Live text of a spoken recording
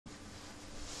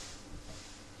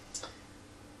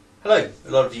Hello, a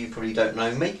lot of you probably don't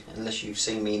know me unless you've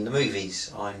seen me in the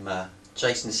movies. I'm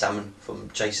Jason Salmon from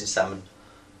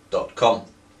jasonsalmon.com.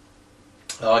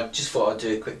 I just thought I'd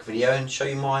do a quick video and show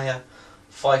you my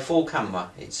 5.4 camera.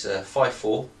 It's a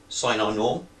 5.4 Sinai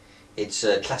norm. It's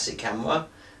a classic camera.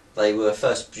 They were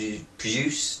first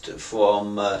produced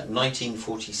from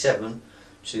 1947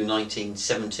 to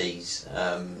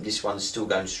 1970s. This one's still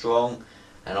going strong,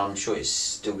 and I'm sure it's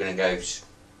still going to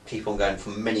keep on going for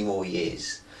many more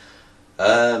years.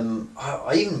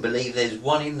 I even believe there's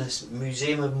one in the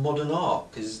Museum of Modern Art,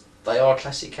 because they are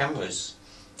classic cameras,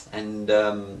 and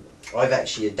I've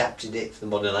actually adapted it for the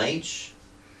modern age.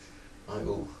 I've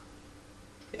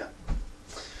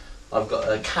got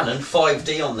a Canon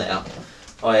 5D on there.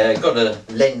 I got a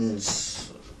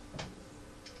lens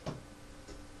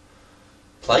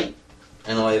plate,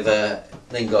 and I've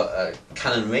then got a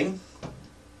Canon ring,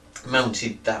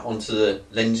 mounted that onto the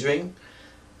lens ring,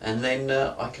 and then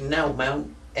I can now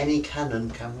mount any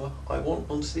Canon camera I want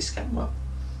onto this camera.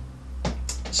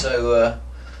 So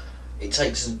it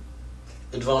takes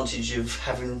advantage of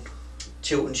having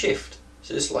tilt and shift.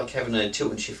 So it's like having a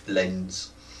tilt and shift lens,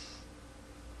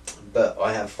 but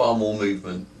I have far more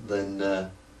movement than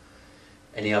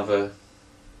any other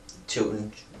tilt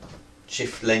and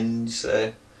shift lens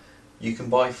you can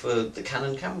buy for the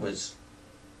Canon cameras.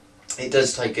 It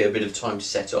does take a bit of time to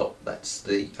set up, that's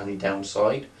the only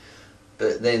downside,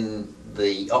 but then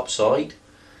the upside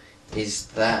is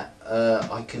that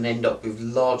I can end up with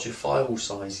larger file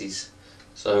sizes.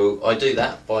 So I do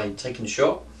that by taking a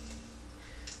shot,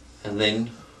 and then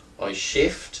I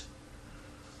shift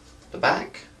the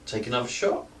back, take another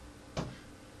shot,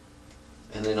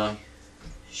 and then I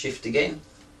shift again,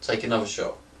 take another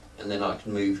shot, and then I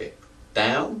can move it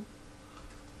down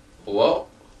or up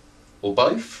or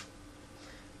both,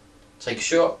 take a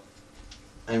shot,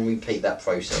 and repeat that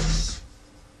process.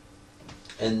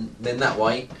 And then that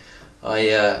way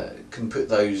I can put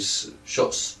those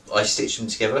shots, I stitch them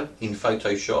together in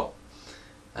Photoshop,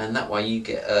 and that way you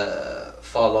get a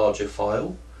far larger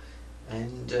file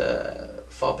and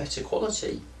far better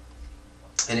quality.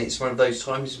 And it's one of those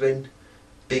times when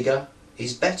bigger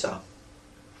is better.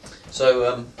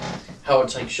 So how I'd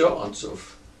take a shot, I'd sort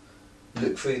of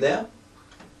look through there.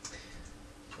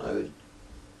 I would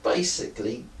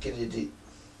basically get it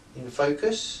in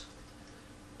focus,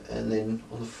 and then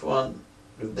on the front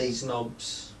with these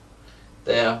knobs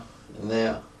there and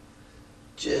there,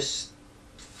 just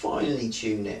finely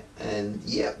tune it, and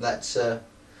yep, that's a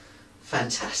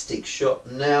fantastic shot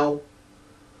now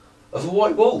of a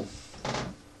white wall.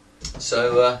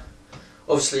 So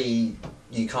obviously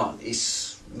you can't,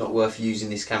 it's not worth using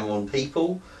this camera on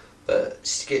people, but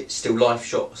still life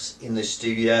shots in the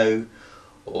studio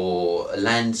or a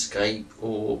landscape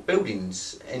or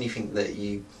buildings, anything that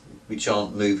which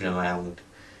aren't moving around,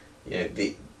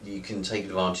 you can take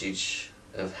advantage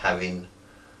of having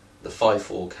the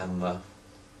 5.4 camera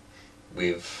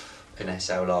with an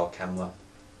SLR camera.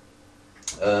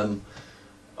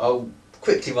 I'll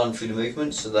quickly run through the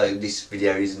movements, although this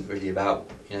video isn't really about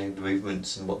the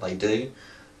movements and what they do,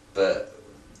 but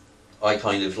I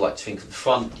kind of like to think of the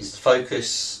front is the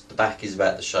focus, the back is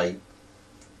about the shape.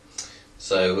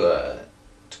 So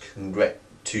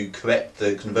to correct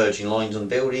the converging lines on the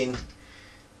building,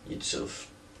 you'd sort of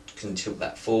can tilt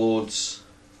that forwards,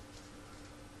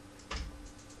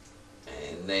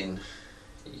 and then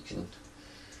you can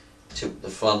tilt the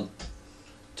front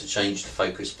to change the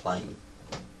focus plane,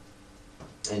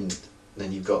 and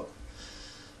then you've got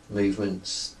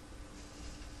movements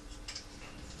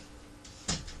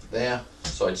there,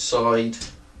 side to side,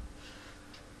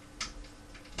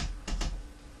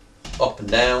 up and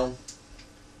down,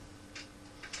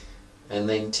 and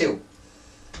then tilt.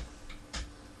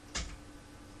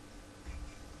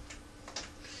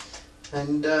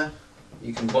 And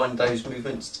you can bind those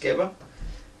movements together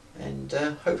and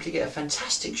hopefully get a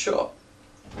fantastic shot.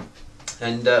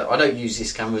 And I don't use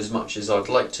this camera as much as I'd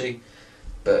like to,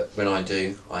 but when I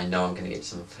do, I know I'm going to get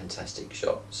some fantastic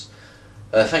shots.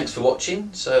 Thanks for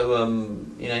watching. So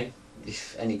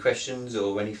if any questions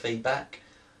or any feedback,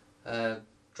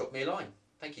 drop me a line.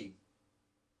 Thank you.